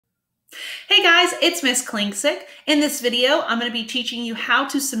guys, it's Miss Klingsick. In this video, I'm going to be teaching you how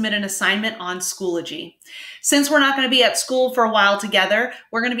to submit an assignment on Schoology. Since we're not going to be at school for a while together,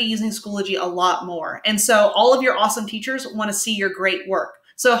 we're going to be using Schoology a lot more. And so all of your awesome teachers want to see your great work.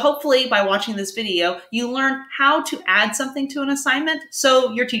 So hopefully by watching this video, you learn how to add something to an assignment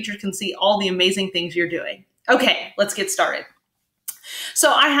so your teachers can see all the amazing things you're doing. Okay, let's get started.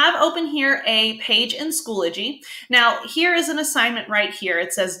 So I have open here a page in Schoology. Now here is an assignment right here.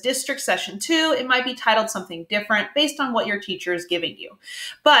 It says District Session 2. It might be titled something different based on what your teacher is giving you.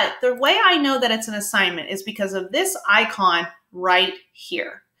 But the way I know that it's an assignment is because of this icon right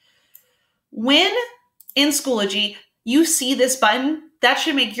here. When in Schoology you see this button, that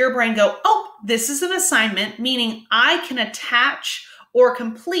should make your brain go, oh, this is an assignment, meaning I can attach or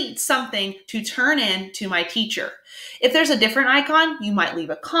complete something to turn in to my teacher. If there's a different icon, you might leave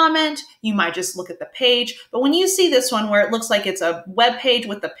a comment, you might just look at the page, but when you see this one where it looks like it's a web page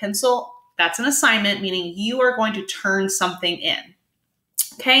with a pencil, that's an assignment, meaning you are going to turn something in.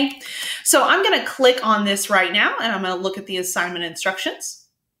 Okay, so I'm gonna click on this right now and I'm gonna look at the assignment instructions.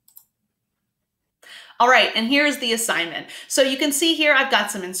 All right, and here's the assignment. So you can see here, I've got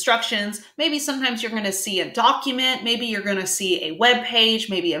some instructions. Maybe sometimes you're gonna see a document, maybe you're gonna see a web page,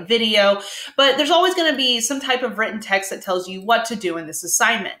 maybe a video, but there's always gonna be some type of written text that tells you what to do in this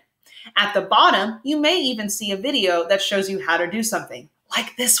assignment. At the bottom, you may even see a video that shows you how to do something,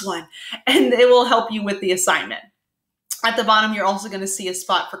 like this one, and it will help you with the assignment. At the bottom, you're also gonna see a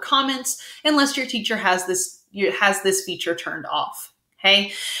spot for comments, unless your teacher has this feature turned off.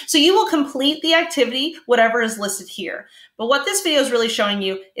 Okay, so you will complete the activity, whatever is listed here. But what this video is really showing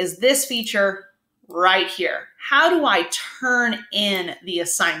you is this feature right here. How do I turn in the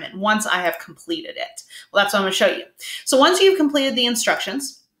assignment once I have completed it? Well, that's what I'm going to show you. So once you've completed the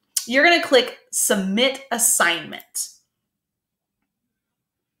instructions, you're going to click Submit Assignment.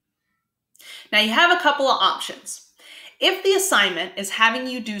 Now you have a couple of options. If the assignment is having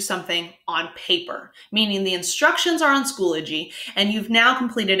you do something on paper, meaning the instructions are on Schoology and you've now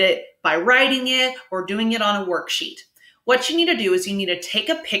completed it by writing it or doing it on a worksheet, what you need to do is you need to take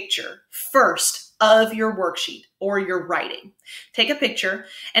a picture first of your worksheet or your writing. Take a picture,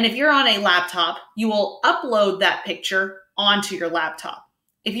 and if you're on a laptop, you will upload that picture onto your laptop.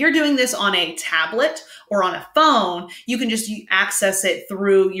 If you're doing this on a tablet or on a phone, you can just access it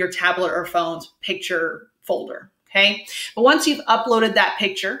through your tablet or phone's picture folder. Okay, but once you've uploaded that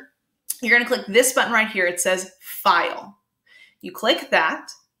picture, you're going to click this button right here. It says File. You click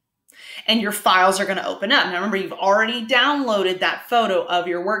that and your files are going to open up. Now remember, you've already downloaded that photo of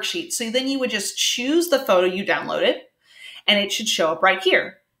your worksheet. So then you would just choose the photo you downloaded and it should show up right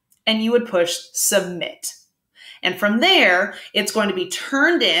here. And you would push Submit. And from there, it's going to be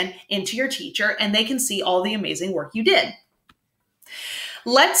turned into your teacher and they can see all the amazing work you did.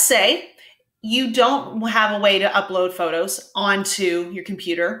 Let's say you don't have a way to upload photos onto your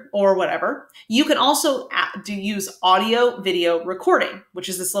computer or whatever. You can also use audio video recording, which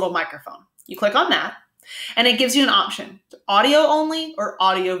is this little microphone. You click on that and it gives you an option, audio only or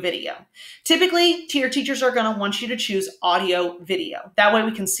audio video. Typically, your teachers are going to want you to choose audio video. That way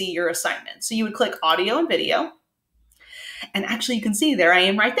we can see your assignment. So you would click audio and video. And actually you can see there I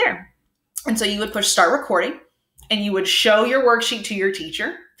am right there. And so you would push start recording and you would show your worksheet to your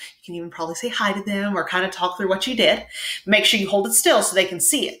teacher. You can even probably say hi to them or kind of talk through what you did. Make sure you hold it still so they can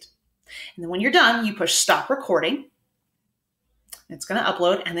see it. And then when you're done, you push stop recording. It's going to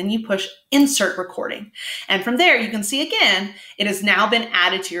upload and then you push insert recording. And from there, you can see again, it has now been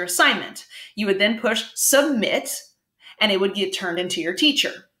added to your assignment. You would then push submit and it would get turned into your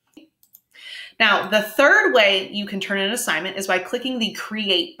teacher. Now, the third way you can turn in an assignment is by clicking the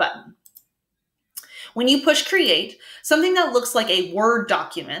create button. When you push create, something that looks like a Word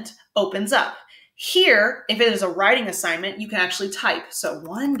document opens up. Here, if it is a writing assignment, you can actually type. So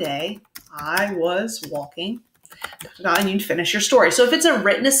one day I was walking, and you finish your story. So if it's a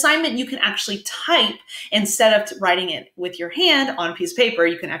written assignment, you can actually type instead of writing it with your hand on a piece of paper.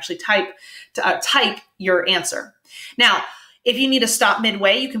 You can actually type your answer. Now, if you need to stop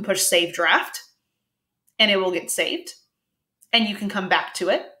midway, you can push save draft and it will get saved. And you can come back to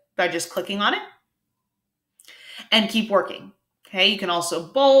it by just clicking on it and keep working. Okay, you can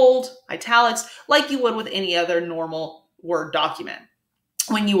also bold, italics, like you would with any other normal Word document.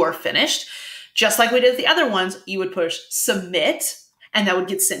 When you are finished, just like we did with the other ones, you would push submit and that would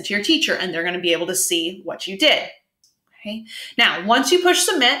get sent to your teacher and they're going to be able to see what you did. Okay, now once you push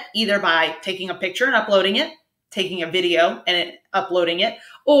submit, either by taking a picture and uploading it, taking a video and uploading it,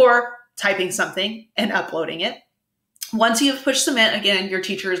 or typing something and uploading it, Once you have pushed submit, again, your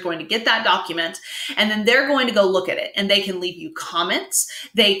teacher is going to get that document and then they're going to go look at it and they can leave you comments.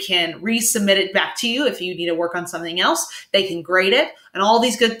 They can resubmit it back to you if you need to work on something else. They can grade it and all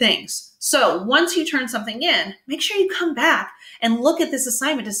these good things. So once you turn something in, make sure you come back and look at this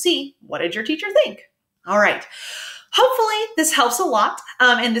assignment to see, what did your teacher think? All right. Hopefully this helps a lot,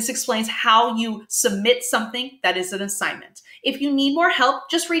 and this explains how you submit something that is an assignment. If you need more help,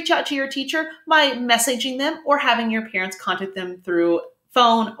 just reach out to your teacher by messaging them or having your parents contact them through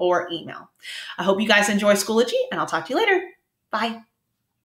phone or email. I hope you guys enjoy Schoology, and I'll talk to you later. Bye.